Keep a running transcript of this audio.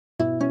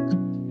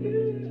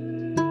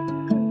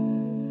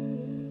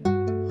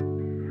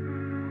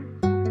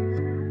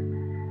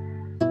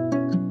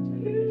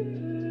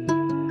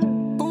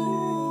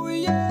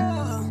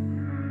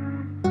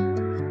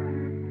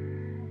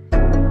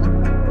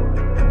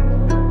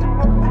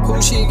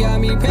She got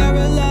me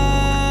paralyzed.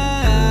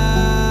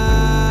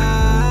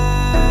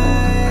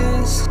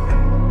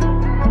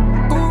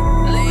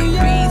 Ooh,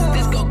 yeah.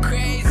 This go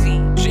crazy.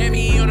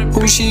 Jimmy on the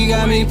Ooh, she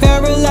got me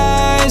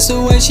paralyzed.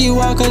 The way she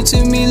walk up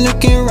to me,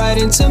 looking right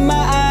into my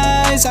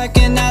eyes. I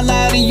cannot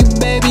lie to you,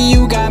 baby,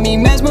 you got me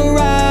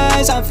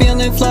mesmerized. I'm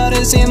feeling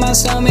flutters in my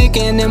stomach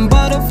and them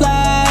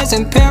butterflies,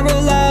 and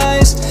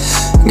paralyzed.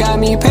 Got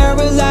me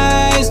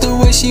paralyzed. The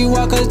way she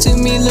walk up to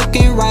me,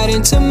 looking right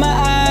into my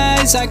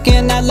eyes. I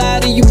cannot lie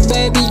to you,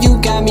 baby,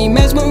 you got me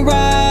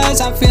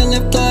mesmerized. I'm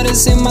feeling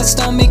flutters in my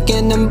stomach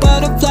and them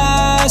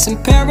butterflies, and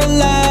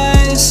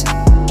paralyzed.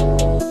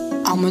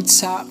 I'm a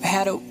top,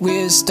 had a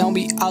whiz, don't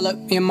be all up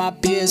in my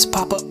biz.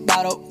 Pop up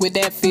bottle with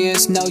that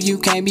fizz, no you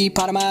can't be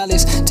part of my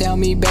list. Tell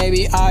me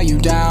baby, are you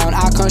down?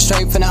 I come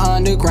straight from the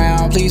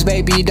underground. Please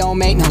baby, don't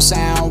make no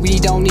sound. We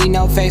don't need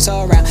no face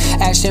around.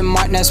 Ashton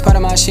Martin, that's part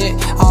of my shit.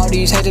 All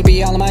these haters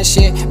be all of my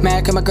shit.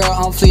 Mad cause my girl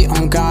on fleet,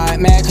 on God.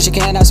 Mad cause she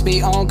cannot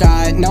speak, on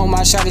God. Know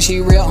my shawty, she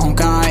real, on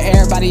God.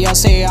 Everybody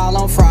else say all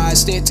on fries.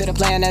 Stick to the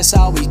plan, that's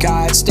all we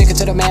got. Sticking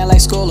to the man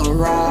like School of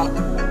Rock.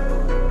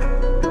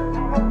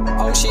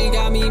 Oh, she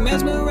got me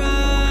mesmerized.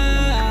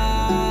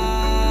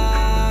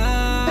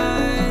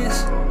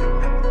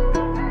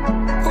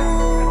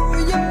 Ooh,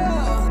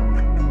 yeah.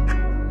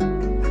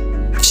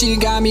 She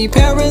got me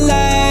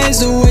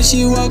paralyzed. The way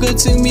she walk up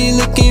to me,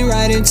 looking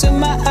right into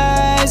my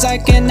eyes. I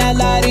cannot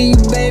lie to you,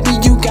 baby,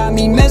 you got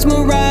me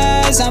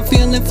mesmerized. I'm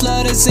feeling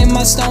flutters in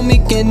my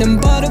stomach and them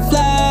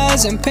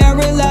butterflies, and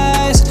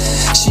paralyzed.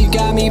 She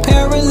got me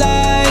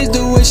paralyzed.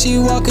 The way she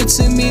walk up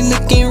to me,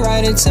 looking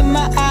right into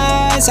my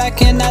eyes. I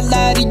cannot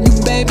lie to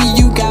you, baby,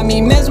 you got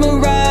me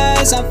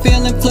mesmerized. I'm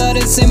feeling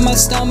flutters in my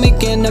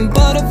stomach and them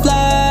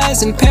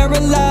butterflies, and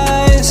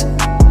paralyzed.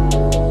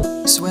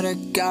 Swear to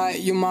God,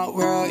 you my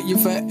world, you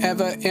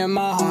forever in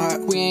my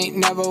heart. We ain't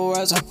never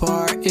worlds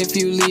apart. If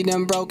you leave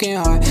them broken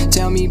heart,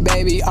 tell me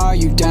baby, are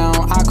you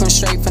down? I come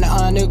straight from the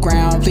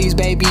underground. Please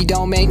baby,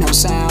 don't make no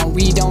sound.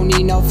 We don't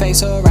need no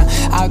face around.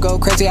 I go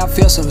crazy, I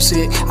feel so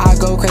sick. I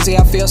go crazy,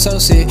 I feel so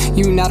sick.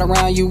 You not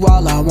around, you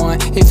all I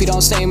want. If you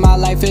don't stay, my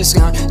life is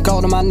gone.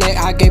 Gold on my neck,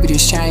 I gave you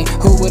this chain.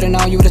 Who would've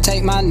known you would've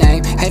take my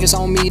name? Haters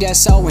on me, that's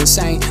so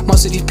insane.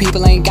 Most of these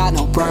people ain't got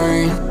no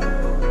brain.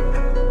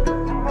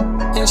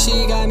 And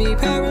she got me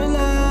paralyzed.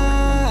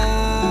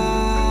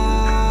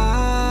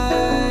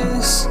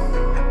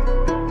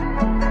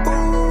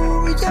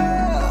 Ooh,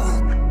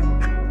 yeah.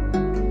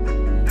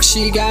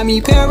 She got me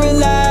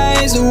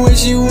paralyzed. The way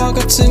she walk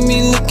up to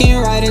me, looking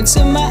right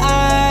into my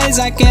eyes.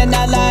 I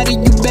cannot lie to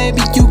you,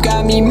 baby, you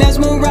got me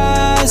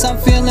mesmerized. I'm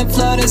feeling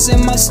flutters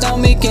in my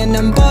stomach and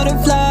them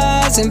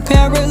butterflies, and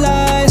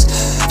paralyzed.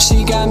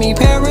 She got me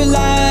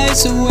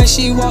paralyzed. The way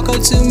she walk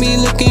up to me,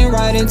 looking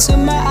right into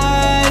my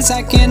eyes.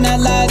 I cannot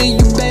lie to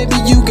you, baby,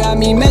 you got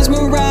me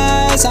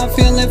mesmerized. I'm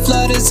feeling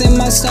flutters in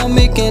my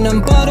stomach and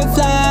them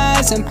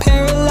butterflies, and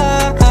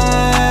paralyzed.